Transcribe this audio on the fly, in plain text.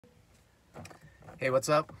Hey, what's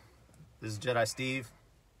up? This is Jedi Steve,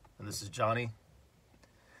 and this is Johnny.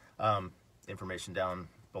 Information down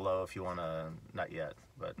below if you want to, not yet,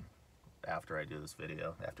 but after we do this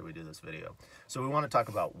video. So we want to talk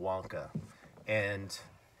about Wonka, and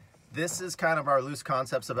this is kind of our loose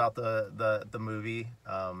concepts about the movie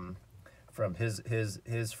from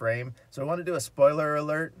his frame. So we want to do a spoiler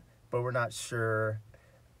alert, but we're not sure.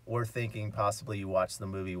 We're thinking possibly you watch the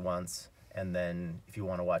movie once, and then if you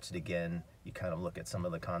want to watch it again, you kind of look at some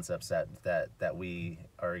of the concepts that we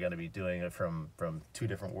are going to be doing it from two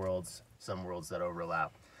different worlds, some worlds that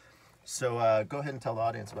overlap. So go ahead and tell the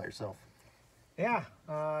audience about yourself. Yeah,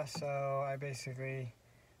 so I basically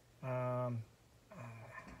I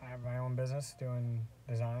have my own business doing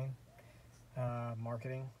design,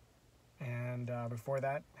 marketing, and before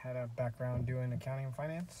that had a background doing accounting and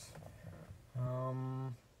finance.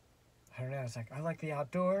 I don't know, it's like, I like the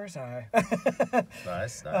outdoors.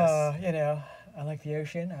 Nice. You know, I like the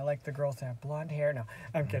ocean. I like the girls that have blonde hair. No,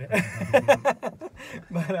 I'm kidding.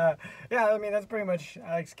 But, yeah, I mean, that's pretty much,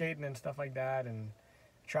 I like skating and stuff like that, and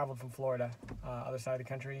traveled from Florida, other side of the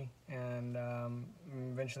country, and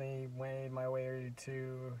eventually made my way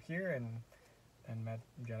to here and met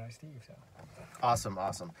Jedi Steve. So Awesome.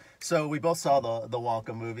 So we both saw the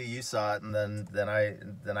Wonka movie. You saw it, and then I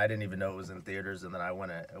didn't even know it was in theaters, and then I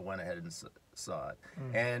went ahead and saw it.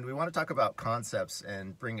 And we want to talk about concepts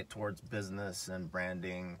and bring it towards business and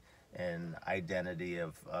branding and identity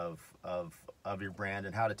of your brand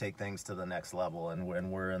and how to take things to the next level. And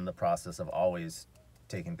when we're in the process of always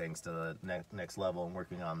taking things to the next level and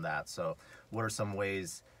working on that. So what are some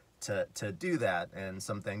ways to do that, and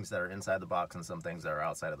some things that are inside the box and some things that are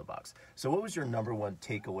outside of the box? So what was your number one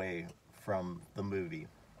takeaway from the movie?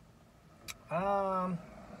 The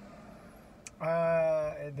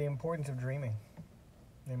importance of dreaming.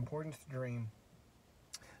 The importance to dream.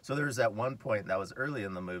 So there was that one point that was early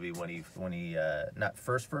in the movie when he not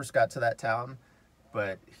first got to that town,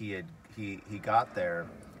 but he got there,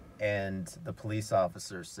 and the police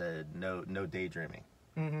officer said no daydreaming.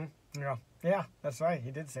 Mm-hmm. Yeah, that's right. He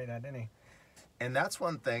did say that, didn't he? And that's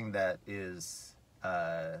one thing that is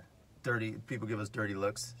dirty. People give us dirty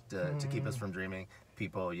looks to keep us from dreaming.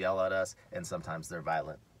 People yell at us, and sometimes they're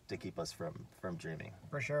violent to keep us from dreaming.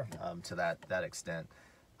 For sure. To that extent.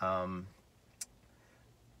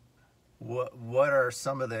 What are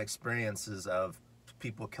some of the experiences of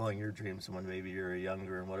people killing your dreams when maybe you're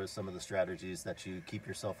younger, and what are some of the strategies that you keep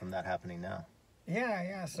yourself from that happening now?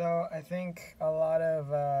 Yeah. So I think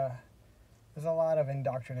there's a lot of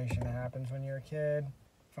indoctrination that happens when you're a kid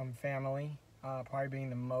from family, probably being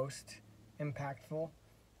the most impactful,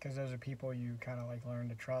 because those are people you kind of like learn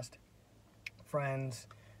to trust, friends,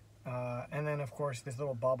 and then of course this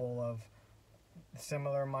little bubble of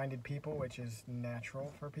similar-minded people, which is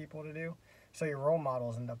natural for people to do. So your role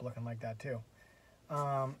models end up looking like that too,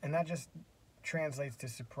 and that just translates to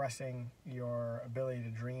suppressing your ability to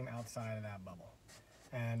dream outside of that bubble.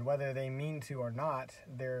 And whether they mean to or not,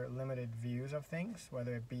 their limited views of things,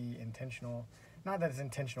 whether it be intentional, not that it's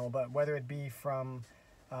intentional, but whether it be from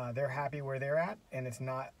they're happy where they're at and it's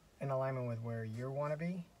not in alignment with where you want to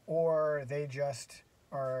be, or they just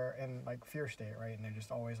are in like fear state, right? And they're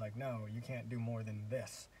just always like, no, you can't do more than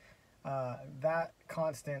this. That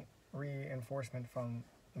constant reinforcement from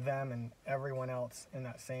them and everyone else in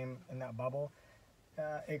that bubble,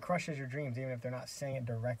 it crushes your dreams, even if they're not saying it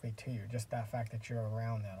directly to you. Just that fact that you're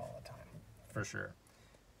around that all the time. For sure.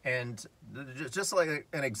 And just like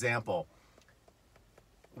an example,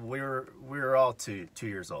 we were all two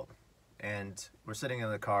years old, and we're sitting in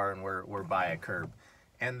the car, and we're by a curb,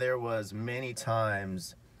 and there was many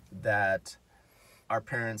times that our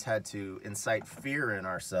parents had to incite fear in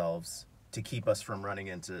ourselves to keep us from running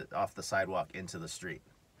off the sidewalk into the street.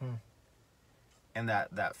 And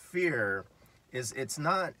that fear is, it's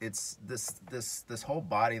this whole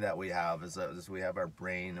body that we have is we have our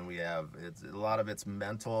brain, and a lot of it's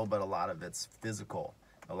mental, but a lot of it's physical.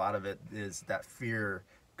 A lot of it is that fear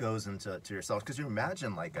goes into yourself, because you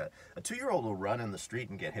imagine like a 2-year-old will run in the street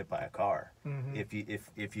and get hit by a car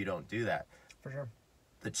if you don't do that. For sure.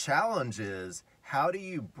 The challenge is, how do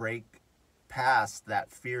you break past that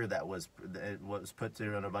fear that was put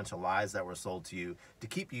through, and a bunch of lies that were sold to you to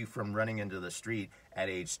keep you from running into the street at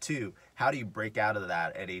age 2? How do you break out of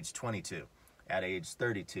that at age 22, at age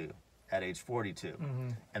 32, at age 42?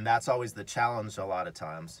 And that's always the challenge a lot of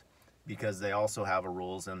times, because they also have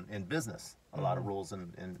rules in business, a lot of rules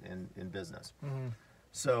in business.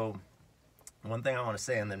 So one thing I want to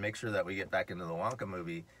say, and then make sure that we get back into the Wonka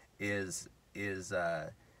movie, is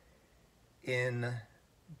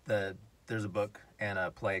there's a book and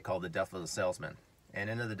a play called The Death of the Salesman, And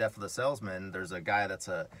Into the Death of the Salesman, there's a guy that's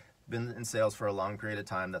been in sales for a long period of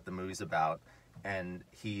time that the movie's about, and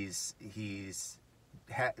he's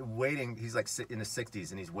waiting. He's like in his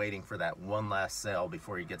 60s, and he's waiting for that one last sale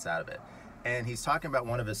before he gets out of it. And he's talking about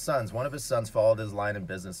one of his sons. One of his sons followed his line in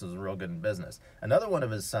business, was real good in business. Another one of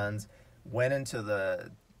his sons went into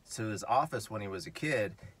his office when he was a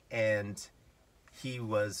kid, and he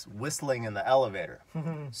was whistling in the elevator.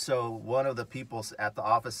 So one of the people at the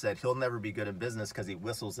office said he'll never be good in business because he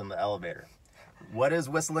whistles in the elevator. What is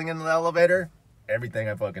whistling in the elevator? Everything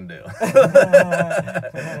I fucking do.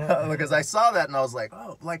 Because I saw that and I was like,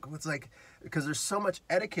 oh, like it's like, because there's so much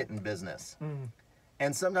etiquette in business.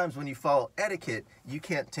 And sometimes when you follow etiquette, you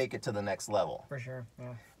can't take it to the next level. For sure,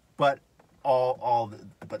 yeah. But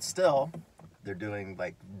but still, they're doing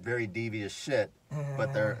like very devious shit.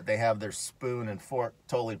 But they have their spoon and fork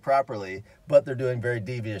totally properly. But they're doing very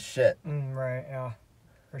devious shit. Right, yeah,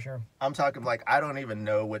 for sure. I'm talking like I don't even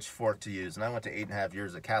know which fork to use, and I went to 8.5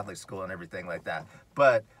 years of Catholic school and everything like that.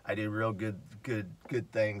 But I do real good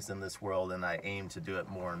things in this world, and I aim to do it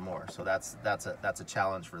more and more. So that's a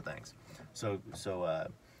challenge for things. So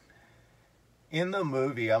in the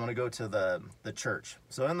movie, I'm gonna go to the church.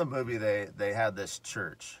 So in the movie, they had this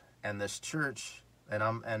church, and this church, and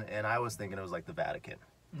I was thinking it was like the Vatican,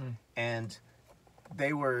 and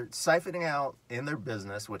they were siphoning out in their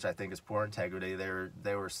business, which I think is poor integrity.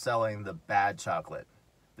 They were selling the bad chocolate.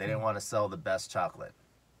 They didn't want to sell the best chocolate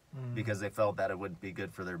because they felt that it wouldn't be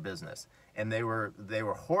good for their business, and they were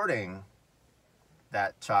hoarding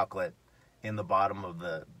that chocolate in the bottom of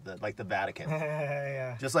the like the Vatican.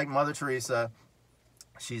 Yeah. Just like Mother Teresa,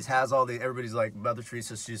 everybody's like, Mother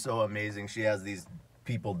Teresa, she's so amazing. She has these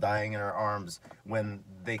people dying in her arms when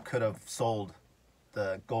they could have sold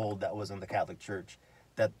the gold that was in the Catholic Church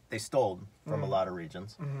that they stole from a lot of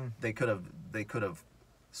regions. They could have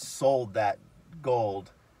sold that gold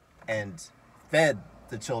and fed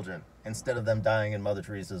the children instead of them dying in Mother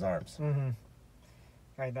Teresa's arms.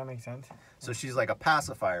 Right, that makes sense. So she's like a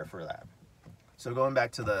pacifier for that. So going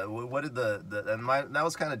back to that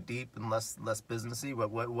was kind of deep and less businessy. But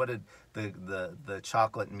what did the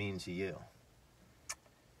chocolate mean to you?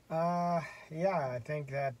 Yeah, I think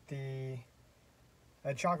that the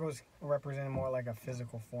chocolate was represented more like a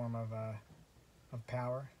physical form of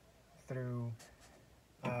power through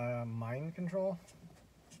mind control,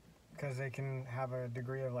 because they can have a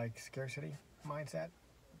degree of like scarcity mindset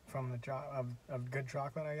from the of good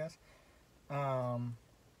chocolate, I guess.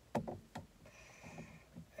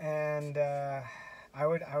 And I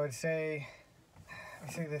would say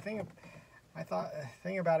the thing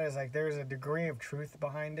about it is like there's a degree of truth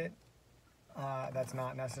behind it that's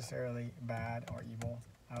not necessarily bad or evil.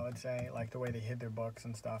 I would say, like the way they hid their books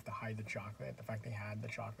and stuff to hide the chocolate, the fact they had the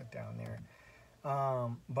chocolate down there.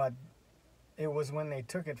 But it was when they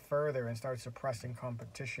took it further and started suppressing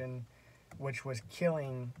competition, which was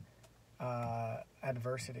killing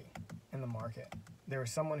adversity in the market. There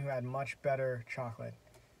was someone who had much better chocolate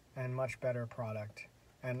and much better product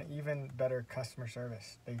and even better customer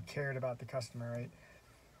service. They cared about the customer,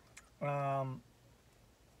 right?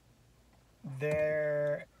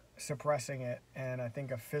 They're suppressing it, and I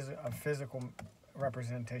think a physical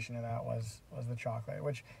representation of that was the chocolate,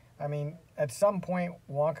 which, I mean, at some point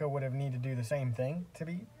Wonka would have needed to do the same thing, to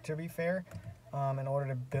be fair, in order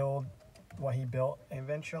to build what he built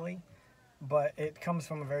eventually, but it comes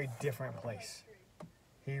from a very different place.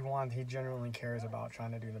 He genuinely cares about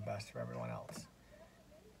trying to do the best for everyone else.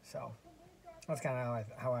 So that's kind of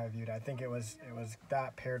how I viewed it. I think it was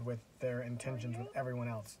that paired with their intentions with everyone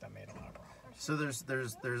else that made a lot of problems. So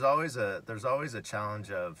there's always a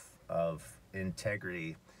challenge of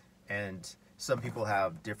integrity, and some people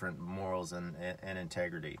have different morals and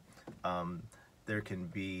integrity. There can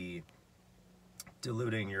be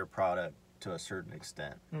diluting your product to a certain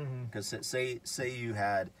extent, because say you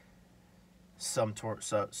had some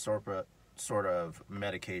sort of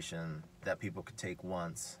medication that people could take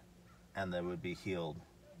once and they would be healed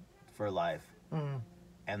for life,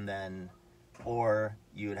 and then, or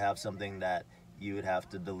you would have something that you would have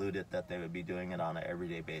to dilute it, that they would be doing it on an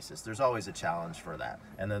everyday basis. There's always a challenge for that,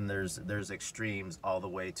 and then there's extremes all the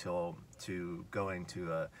way to going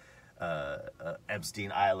to a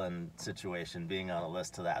Epstein Island situation, being on a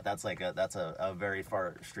list to that. That's a very far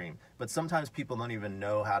extreme. But sometimes people don't even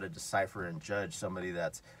know how to decipher and judge somebody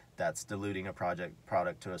that's diluting a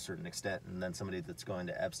product to a certain extent, and then somebody that's going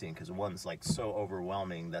to Epstein, because one's like so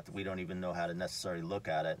overwhelming that we don't even know how to necessarily look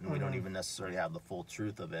at it, and we don't even necessarily have the full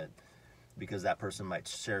truth of it, because that person might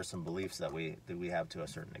share some beliefs that we have to a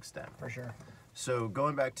certain extent. For sure. So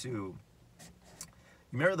going back to, you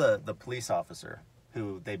remember the police officer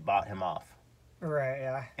who they bought him off, Right.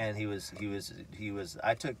 Yeah. And he was.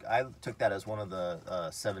 I took that as one of the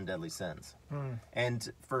 7 deadly sins.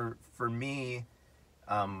 And for me,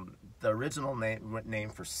 the original name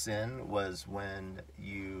for sin was when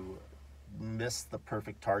you miss the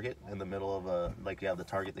perfect target in the middle of like you have the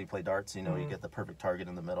target that you play darts. You get the perfect target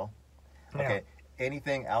in the middle. Yeah. Okay.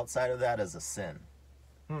 Anything outside of that is a sin.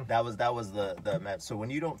 That was the so when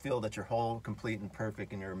you don't feel that you're whole, complete, and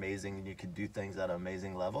perfect, and you're amazing, and you can do things at an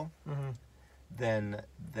amazing level, then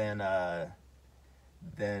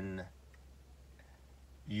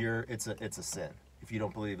it's a sin if you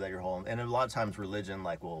don't believe that you're whole. And a lot of times religion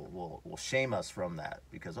will shame us from that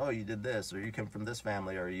because, oh, you did this, or you came from this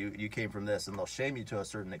family, or you came from this, and they'll shame you to a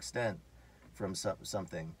certain extent from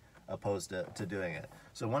something opposed to doing it.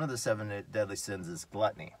 So one of the 7 deadly sins is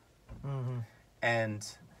gluttony. And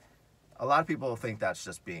a lot of people think that's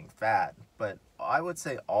just being fat, but I would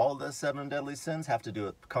say all the 7 deadly sins have to do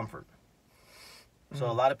with comfort. So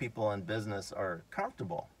a lot of people in business are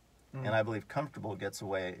comfortable, and I believe comfortable gets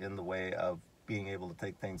in the way of being able to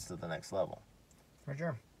take things to the next level. For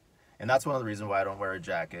sure. And that's one of the reasons why I don't wear a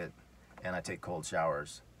jacket and I take cold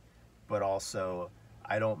showers. But also,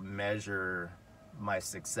 I don't measure my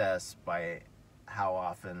success by how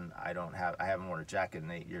often I haven't worn a jacket in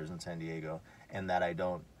 8 years in San Diego, and that I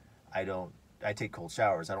take cold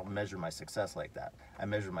showers. I don't measure my success like that. I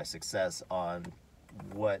measure my success on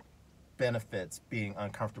what benefits being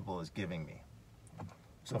uncomfortable is giving me.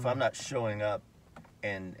 So if I'm not showing up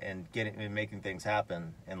and making things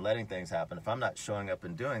happen and letting things happen, if I'm not showing up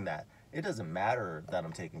and doing that, it doesn't matter that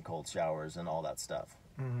I'm taking cold showers and all that stuff.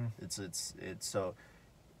 It's so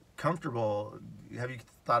comfortable. Have you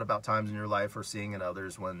thought about times in your life or seeing in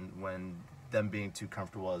others when them being too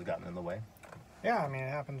comfortable has gotten in the way? Yeah, I mean, it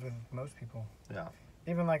happens with most people. Yeah.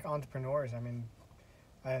 Even like entrepreneurs. I mean,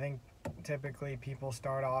 I think typically people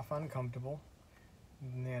start off uncomfortable,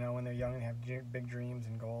 when they're young and have big dreams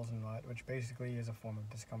and goals and what, which basically is a form of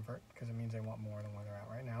discomfort because it means they want more than where they're at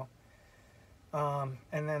right now.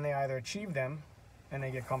 And then they either achieve them and they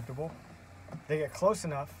get comfortable, they get close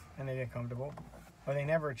enough and they get comfortable, or they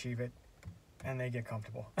never achieve it and they get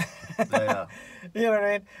comfortable. Yeah. You know what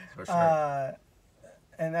I mean? For sure.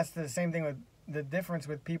 And that's the same thing with the difference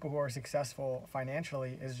with people who are successful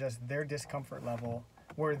financially is just their discomfort level,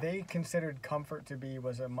 where they considered comfort to be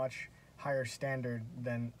was a much higher standard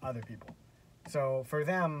than other people. So for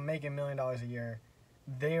them, making $1 million a year,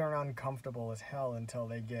 they are uncomfortable as hell until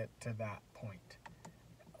they get to that point.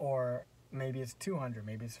 Or maybe it's 200,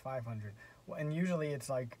 maybe it's 500. And usually it's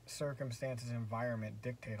like circumstances, environment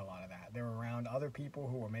dictate a lot of that. They're around other people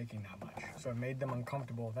who are making that much. So it made them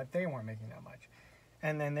uncomfortable that they weren't making that much.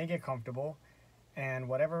 And then they get comfortable, and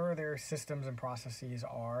whatever their systems and processes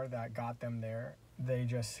are that got them there, they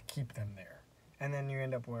just keep them there. And then you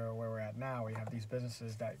end up where we're at now. We have these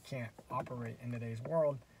businesses that can't operate in today's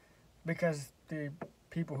world because the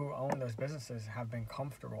people who own those businesses have been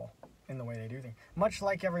comfortable in the way they do things. Much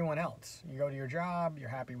like everyone else. You go to your job, you're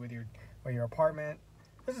happy with your apartment.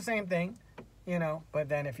 It's the same thing, but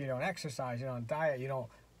then if you don't exercise, you don't diet, you don't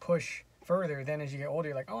push further, then as you get older,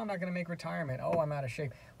 you're like, oh, I'm not going to make retirement. Oh, I'm out of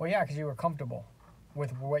shape. Well, yeah, because you were comfortable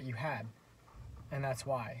with what you had. And that's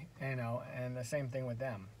why, and the same thing with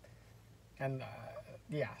them. And,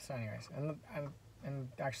 so anyways, and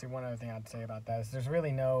actually one other thing I'd say about that is there's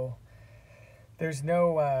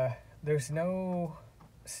no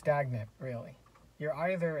stagnant, really. You're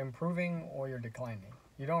either improving or you're declining.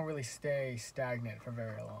 You don't really stay stagnant for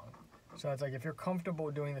very long. So it's like if you're comfortable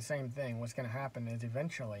doing the same thing, what's going to happen is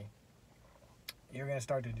eventually you're going to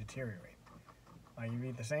start to deteriorate. You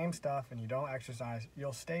eat the same stuff and you don't exercise,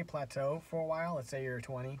 you'll stay plateau for a while. Let's say you're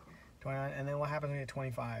 20, 29, and then what happens when you're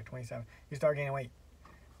 25, 27? You start gaining weight.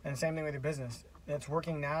 And same thing with your business. It's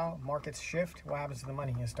working now, markets shift, what happens to the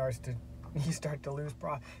money? You start to lose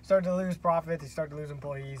profit, you start to lose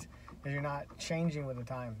employees, because you're not changing with the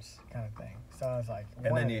times kind of thing. So it's like...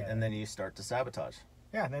 And then you start to sabotage.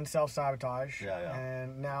 Yeah, then self-sabotage. Yeah.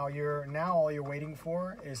 And now all you're waiting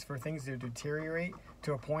for is for things to deteriorate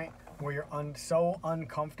to a point where you're so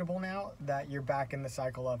uncomfortable now that you're back in the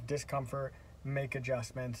cycle of discomfort, make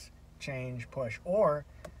adjustments, change, push. Or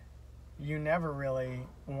you never really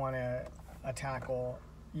want to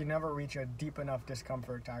you never reach a deep enough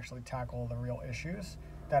discomfort to actually tackle the real issues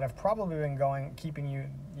that have probably been keeping you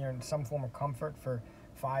in some form of comfort for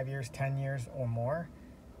 5 years, 10 years or more.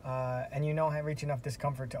 And you don't reach enough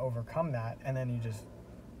discomfort to overcome that, and then you just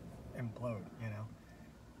implode,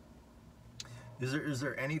 Is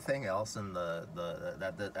there anything else in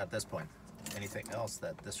that at this point? Anything else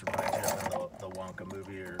that this reminds you of in the Wonka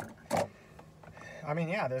movie? Or I mean,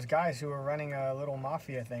 yeah, there's guys who were running a little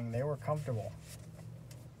mafia thing. They were comfortable.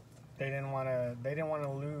 They didn't want to. They didn't want to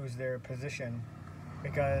lose their position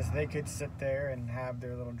because they could sit there and have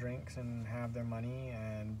their little drinks and have their money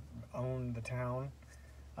and own the town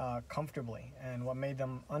comfortably. And what made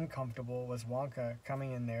them uncomfortable was Wonka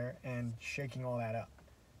coming in there and shaking all that up.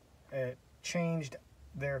 It changed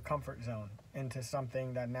their comfort zone into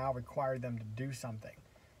something that now required them to do something.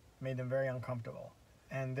 Made them very uncomfortable.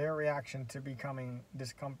 And their reaction to becoming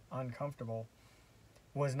uncomfortable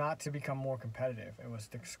was not to become more competitive. It was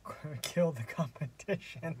to kill the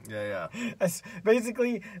competition. Yeah. That's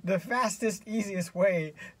basically the fastest, easiest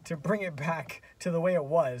way to bring it back to the way it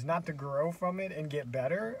was. Not to grow from it and get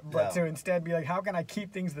better, but to instead be like, how can I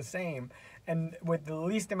keep things the same? And with the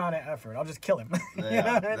least amount of effort, I'll just kill him.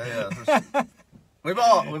 We've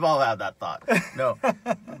all had that thought. No,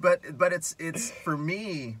 but it's for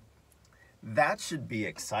me, that should be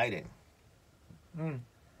exciting.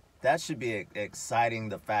 That should be exciting.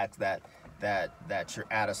 The fact that you're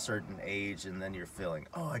at a certain age and then you're feeling,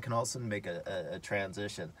 oh, I can also make a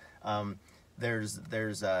transition. There's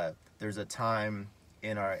a time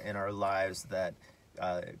in our lives that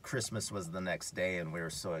Christmas was the next day and we were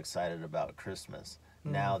so excited about Christmas.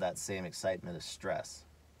 Now that same excitement is stress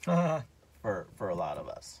for a lot of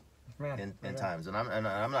us in times. And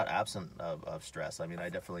I'm not absent of stress. I mean, I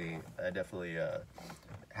definitely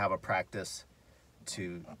have a practice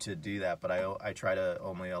to do that, but I try to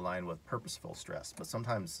only align with purposeful stress. But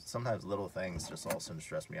sometimes little things just all of a sudden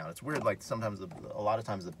stress me out. It's weird, like sometimes a lot of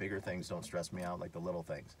times the bigger things don't stress me out like the little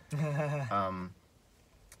things.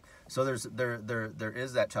 So there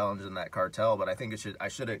is that challenge in that cartel, but I think you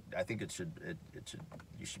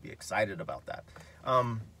should be excited about that.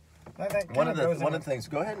 One of the things.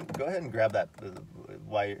 Go ahead and grab that.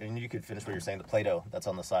 And you could finish what you're saying. The Play-Doh that's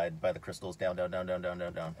on the side by the crystals, down.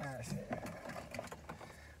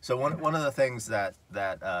 So one of the things that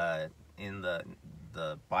in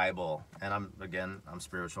the Bible, and I'm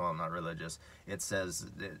spiritual, I'm not religious. It says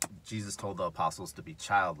that Jesus told the apostles to be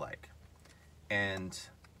childlike, and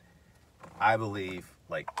I believe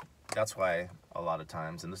that's why a lot of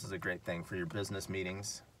times, and this is a great thing for your business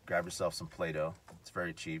meetings. Grab yourself some Play-Doh. It's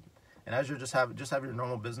very cheap. And as you're just have your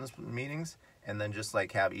normal business meetings, and then just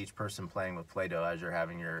have each person playing with Play-Doh as you're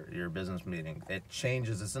having your business meeting. It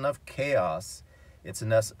changes. It's enough chaos. It's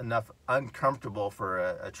enough uncomfortable for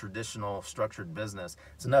a traditional structured business.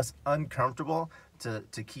 It's enough uncomfortable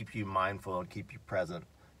to keep you mindful and keep you present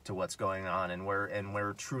to what's going on. And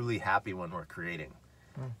we're truly happy when we're creating.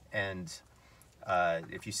 And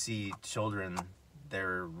if you see children,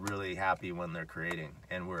 they're really happy when they're creating.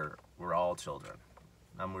 And we're all children.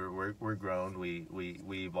 We're grown. We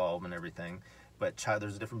evolve and everything. But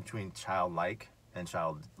there's a difference between childlike and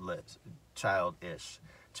childish.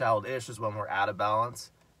 Childish is when we're out of balance.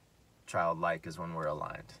 Childlike is when we're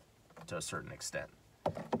aligned to a certain extent.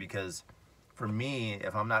 Because for me,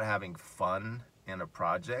 if I'm not having fun in a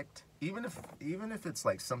project, even if it's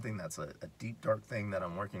something that's a deep, dark thing that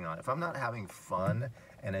I'm working on, if I'm not having fun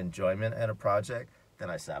and enjoyment in a project, then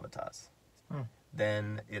I sabotage.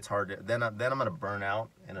 Then it's hard to, then I'm going to burn out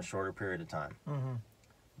in a shorter period of time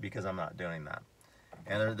because I'm not doing that.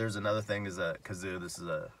 And there's another thing is a kazoo. This is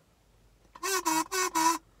a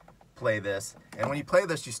play this, and when you play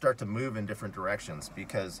this, you start to move in different directions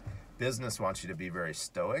because business wants you to be very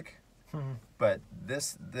stoic. But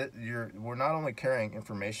we're not only carrying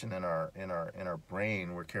information in our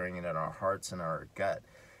brain, we're carrying it in our hearts and our gut.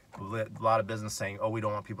 A lot of business saying, "Oh, we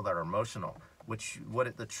don't want people that are emotional."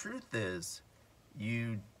 The truth is,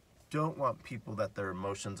 you don't want people that their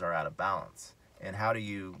emotions are out of balance. And how do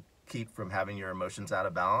you keep from having your emotions out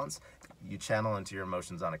of balance? You channel into your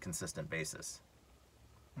emotions on a consistent basis.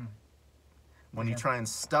 When you try and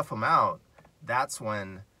stuff them out, that's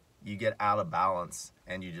when you get out of balance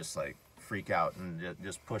and you just freak out and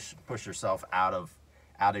just push yourself out of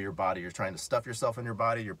your body. You're trying to stuff yourself in your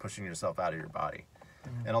body. You're pushing yourself out of your body.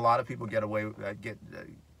 And a lot of people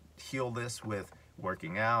heal this with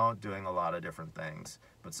working out, doing a lot of different things.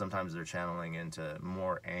 But sometimes they're channeling into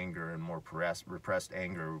more anger and more repressed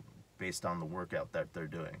anger based on the workout that they're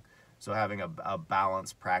doing. So having a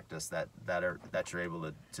balanced practice that you're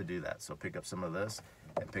able to do that. So pick up some of this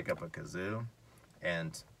and pick up a kazoo,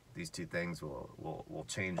 and these two things will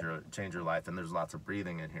change your life. And there's lots of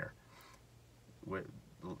breathing in here.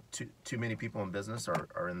 Too many people in business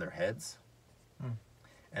are in their heads,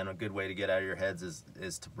 and a good way to get out of your heads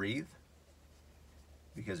is to breathe,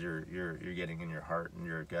 because you're getting in your heart and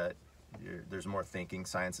your gut. There's more thinking.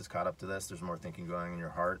 Science has caught up to this. There's more thinking going in your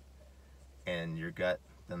heart and your gut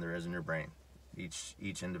than there is in your brain,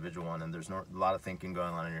 each individual one, and there's a lot of thinking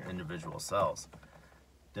going on in your individual cells.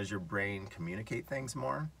 does your brain communicate things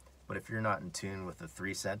more. But if you're not in tune with the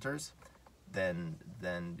three centers, then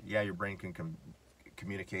yeah, your brain can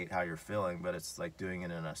communicate how you're feeling, but it's like doing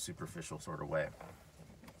it in a superficial sort of way.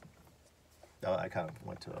 I kind of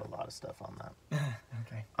went to a lot of stuff on that.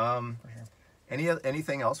 Okay. For sure.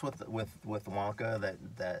 Anything else with Wonka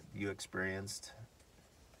that you experienced?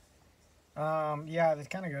 Yeah, this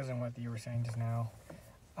kind of goes in what you were saying just now.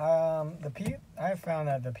 I found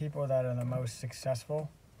that the people that are the most successful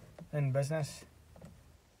in business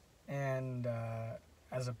and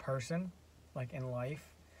as a person, like in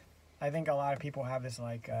life, I think a lot of people have this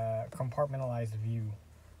like compartmentalized view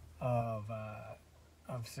of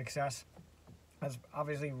success. That's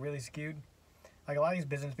obviously really skewed. Like a lot of these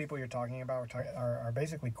business people you're talking about are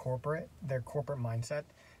basically corporate. Their corporate mindset.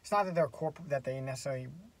 It's not that they're corporate, that they necessarily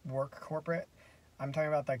work corporate. I'm talking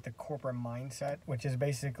about like the corporate mindset, which is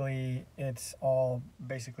basically, it's all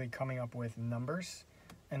basically coming up with numbers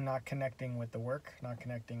and not connecting with the work, not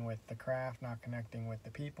connecting with the craft, not connecting with the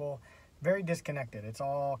people. Very disconnected. It's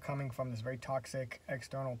all coming from this very toxic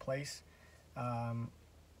external place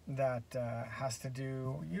that has to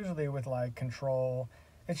do usually with like control.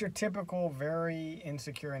 It's your typical very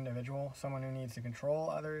insecure individual, someone who needs to control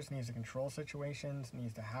others, needs to control situations,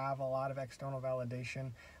 needs to have a lot of external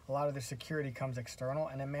validation. A lot of their security comes external,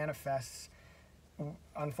 and it manifests.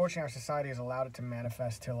 Unfortunately, our society has allowed it to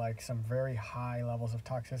manifest to like some very high levels of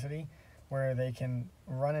toxicity, where they can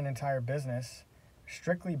run an entire business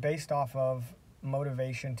strictly based off of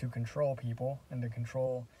motivation to control people and to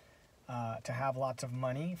control, to have lots of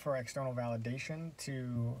money for external validation,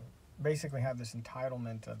 to basically have this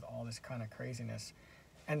entitlement of all this kind of craziness.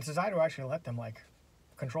 And society will actually let them like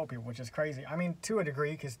control people, which is crazy. I mean, to a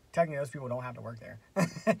degree, because technically those people don't have to work there.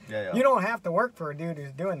 Yeah. You don't have to work for a dude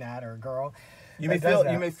who's doing that, or a girl. You may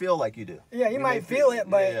feel like you do. Yeah, you might feel it,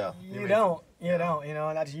 but you don't. You don't. You know,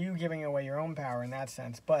 and that's you giving away your own power in that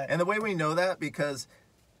sense. But And the way we know that, because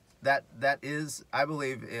that is, I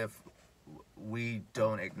believe, if we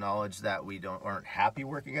don't acknowledge that we aren't happy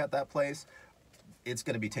working at that place, it's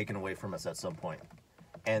going to be taken away from us at some point.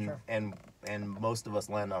 And Sure. and most of us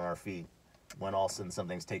land on our feet when all of a sudden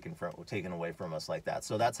something's taken away from us like that.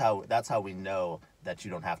 So that's how we know that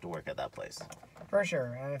you don't have to work at that place. for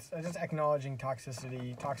sure, and it's just acknowledging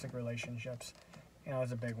toxicity, toxic relationships, you know,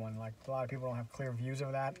 is a big one. Like a lot of people don't have clear views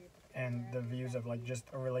of that, and the views of like just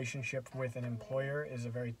a relationship with an employer is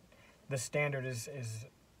the standard is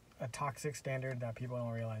a toxic standard that people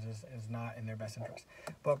don't realize is not in their best interest.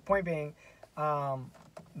 But point being,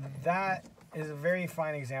 that is a very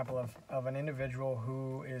fine example of an individual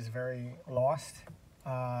who is very lost,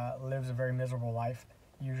 lives a very miserable life,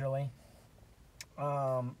 usually,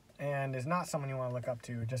 and is not someone you want to look up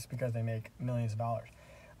to just because they make millions of dollars.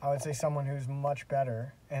 I would say someone who's much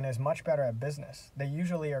better and is much better at business. They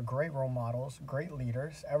usually are great role models, great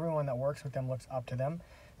leaders. Everyone that works with them looks up to them.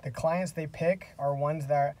 The clients they pick are ones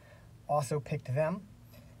that also picked them.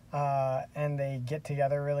 And they get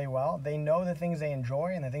together really well. They know the things they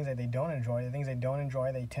enjoy and the things that they don't enjoy. The things they don't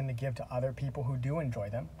enjoy, they tend to give to other people who do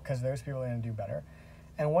enjoy them, because those people are going to do better.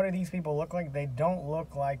 And what do these people look like? They don't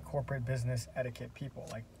look like corporate business etiquette people,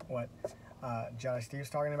 like what Jedi Steve's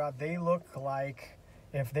talking about. They look like,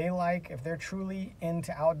 if they're truly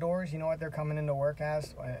into outdoors, you know what they're coming into work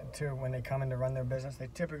as, when they come in to run their business. They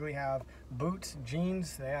typically have boots,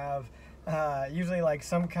 jeans. They have usually like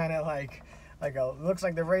some kind of looks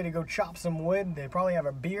like they're ready to go chop some wood. They probably have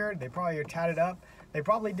a beard. They probably are tatted up. They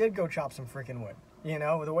probably did go chop some freaking wood. You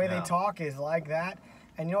know, the way they talk is like that.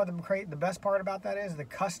 And you know what the best part about that is? The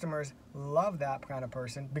customers love that kind of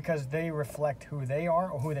person because they reflect who they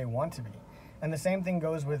are or who they want to be. And the same thing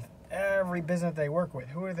goes with every business they work with.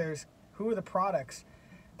 Who are the products,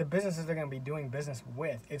 the businesses they're going to be doing business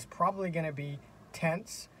with? It's probably going to be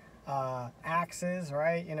tents, axes,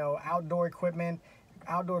 right? You know, outdoor equipment,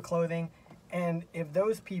 outdoor clothing. And if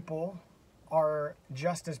those people are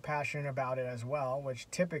just as passionate about it as well,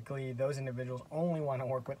 which typically those individuals only want to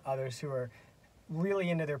work with others who are really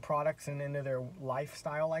into their products and into their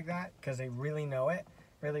lifestyle like that, because they really know it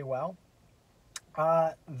really well,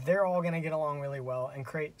 they're all going to get along really well and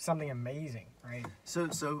create something amazing, right? So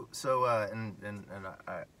it's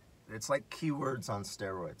like keywords on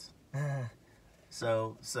steroids.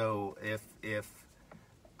 So if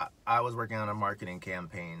I was working on a marketing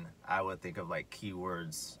campaign, I would think of like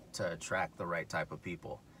keywords to attract the right type of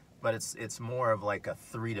people. But it's more of like a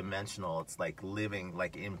three-dimensional. It's like living,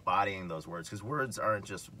 like embodying those words, because words aren't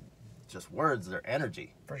just words; they're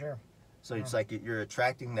energy. For sure. So it's like you're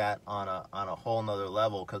attracting that on a whole nother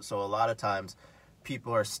level. So a lot of times,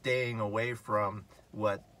 people are staying away from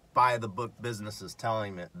what by the book business is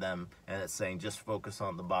telling them, and it's saying just focus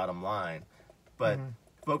on the bottom line. But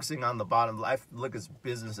focusing on the bottom line, I look at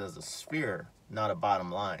business as a sphere, not a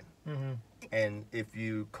bottom line. And if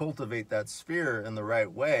you cultivate that sphere in the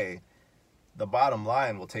right way, the bottom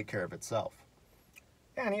line will take care of itself.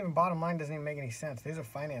 Yeah, and even bottom line doesn't even make any sense. These are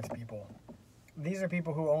finance people. These are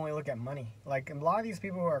people who only look at money. Like a lot of these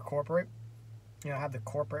people who are corporate, have the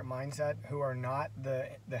corporate mindset, who are not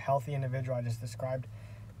the healthy individual I just described,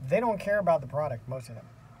 they don't care about the product, most of them.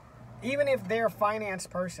 Even if they're a finance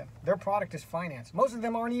person, their product is finance. Most of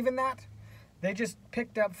them aren't even that. They just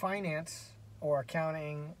picked up finance or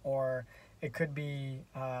accounting, or it could be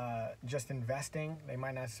just investing. They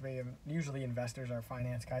might not be, usually investors are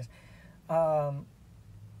finance guys.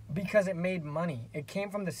 Because it made money. It came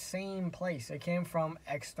from the same place. It came from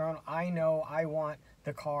external. I know I want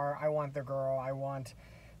the car. I want the girl. I want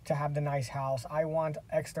to have the nice house. I want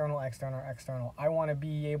external. I want to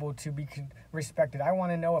be able to be respected. I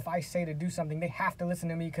want to know if I say to do something, they have to listen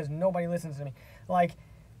to me because nobody listens to me. Like,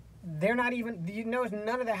 they're not even,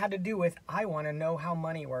 none of that had to do with, I want to know how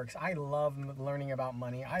money works. I love learning about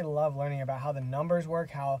money. I love learning about how the numbers work,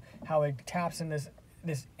 how it taps in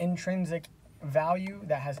this intrinsic value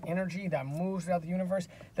that has energy, that moves throughout the universe,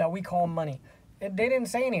 that we call money. They didn't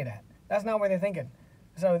say any of that. That's not what they're thinking.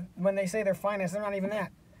 So when they say they're finance, they're not even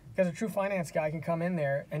that. Because a true finance guy can come in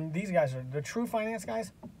there, and these guys are the true finance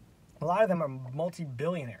guys. A lot of them are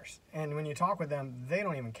multi-billionaires. And when you talk with them, they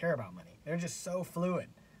don't even care about money. They're just so fluid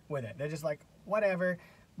with it. They're just like, whatever.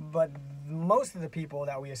 But most of the people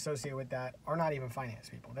that we associate with that are not even finance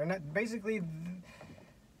people. They're not, basically,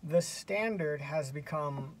 the standard has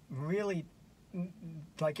become really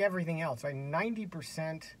like everything else, right?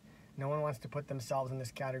 90%, no one wants to put themselves in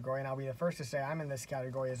this category, and I'll be the first to say I'm in this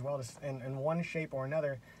category as well, in one shape or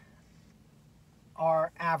another,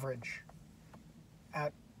 are average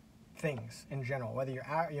at things in general. Whether you're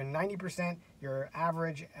 90%, you're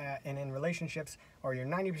average and in relationships, or you're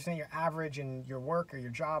 90%, you're average in your work or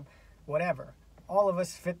your job, whatever. All of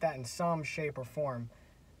us fit that in some shape or form.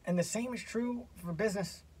 And the same is true for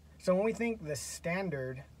business. So when we think the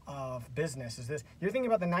standard of business is this, you're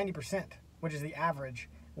thinking about the 90%, which is the average.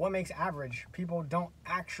 What makes average? People don't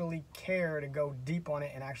actually care to go deep on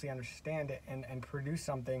it and actually understand it and produce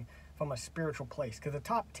something from a spiritual place. Because the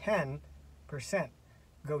top 10%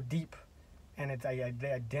 go deep and they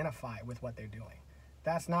identify with what they're doing.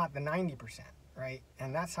 That's not the 90%, right?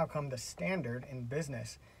 And that's how come the standard in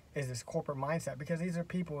business is this corporate mindset, because these are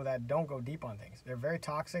people that don't go deep on things. They're very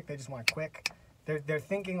toxic. They just want quick. They're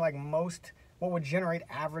thinking like most, what would generate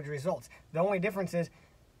average results. The only difference is,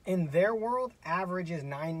 in their world, average is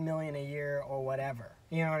 9 million a year or whatever.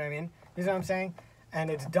 You know what I mean? You know what I'm saying? And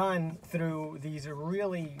it's done through these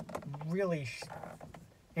really, really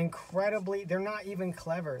incredibly, they're not even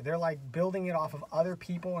clever. They're like building it off of other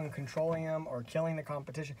people and controlling them or killing the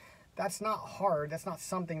competition. That's not hard. That's not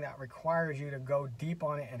something that requires you to go deep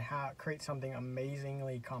on it and create something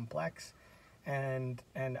amazingly complex and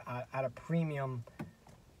at a premium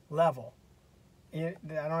level. I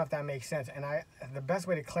don't know if that makes sense. And the best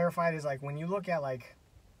way to clarify it is, like, when you look at, like,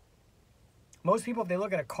 most people, if they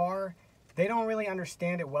look at a car, they don't really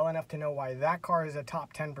understand it well enough to know why that car is a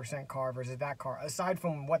top 10% car versus that car, aside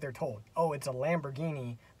from what they're told. Oh, it's a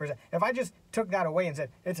Lamborghini versus, if I just took that away and said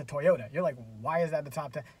it's a Toyota, you're like, why is that the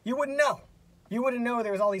top 10? You wouldn't know. You wouldn't know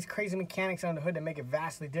there was all these crazy mechanics on the hood that make it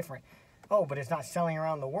vastly different. Oh, but it's not selling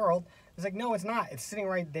around the world. It's like, no, it's not. It's sitting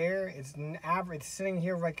right there. It's an average. It's sitting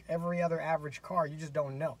here like every other average car. You just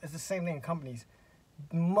don't know. It's the same thing in companies.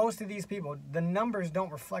 Most of these people, the numbers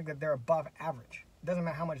don't reflect that they're above average. It doesn't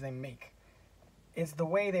matter how much they make. It's the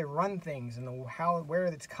way they run things and where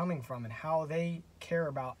it's coming from and how they care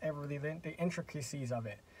about the intricacies of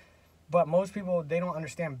it. But most people, they don't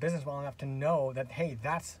understand business well enough to know that, hey,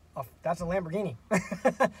 that's a Lamborghini,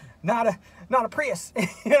 not a Prius.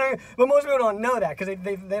 You know, but most people don't know that because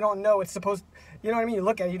they don't know it's supposed. You know what I mean? You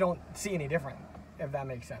look at it, you don't see any different, if that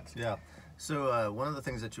makes sense. Yeah. So one of the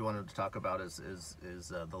things that you wanted to talk about is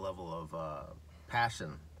the level of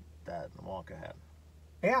passion that Wonka had.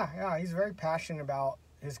 Yeah, he's very passionate about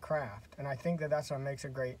his craft, and I think that's what makes a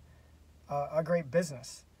great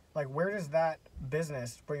business. Like, where does that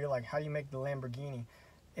business, where you're like, how do you make the Lamborghini?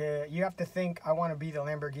 You have to think, I want to be the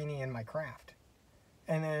Lamborghini in my craft.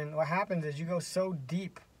 And then what happens is you go so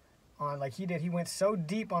deep on, like he did, he went so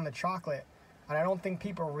deep on the chocolate, and I don't think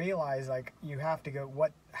people realize, like, you have to go,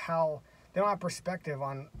 they don't have perspective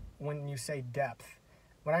on when you say depth.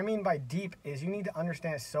 What I mean by deep is you need to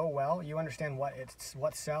understand it so well. You understand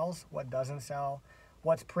what sells, what doesn't sell,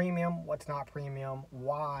 what's premium, what's not premium,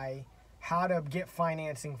 why. how to get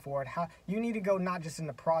financing for it. How you need to go not just in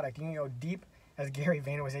the product, you need to go deep, as Gary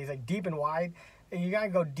Vayner would say, he's like deep and wide. And you gotta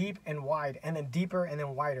go deep and wide, and then deeper and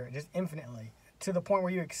then wider, just infinitely, to the point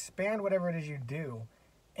where you expand whatever it is you do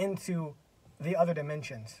into the other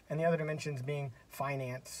dimensions, and the other dimensions being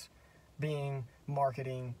finance, being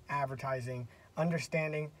marketing, advertising,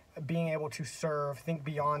 understanding, being able to serve, think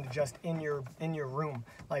beyond just in your room.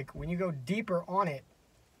 Like when you go deeper on it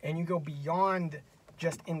and you go beyond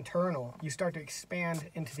just internal, you start to expand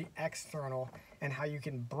into the external and how you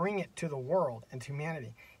can bring it to the world and to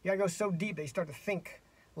humanity. You gotta go so deep that you start to think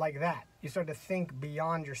like that. You start to think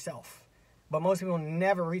beyond yourself. But most people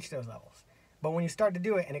never reach those levels. But when you start to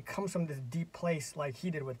do it and it comes from this deep place like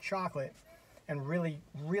he did with chocolate, and really,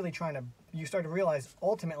 really trying to, you start to realize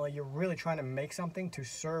ultimately you're really trying to make something to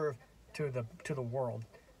serve to the world.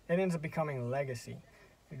 It ends up becoming legacy.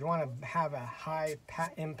 You want to have a high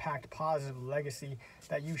impact, positive legacy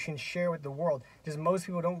that you can share with the world. Just most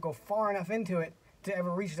people don't go far enough into it to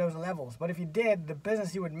ever reach those levels. But if you did, the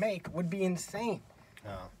business you would make would be insane.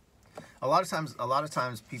 A lot of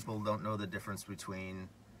times people don't know the difference between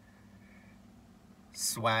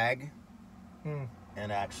swag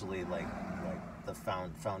and actually like the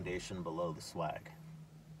foundation below the swag.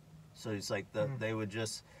 So it's like they would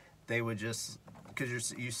just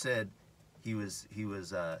because you said he was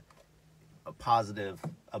a positive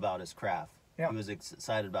about his craft. Yeah. He was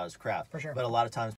excited about his craft. For sure. But a lot of times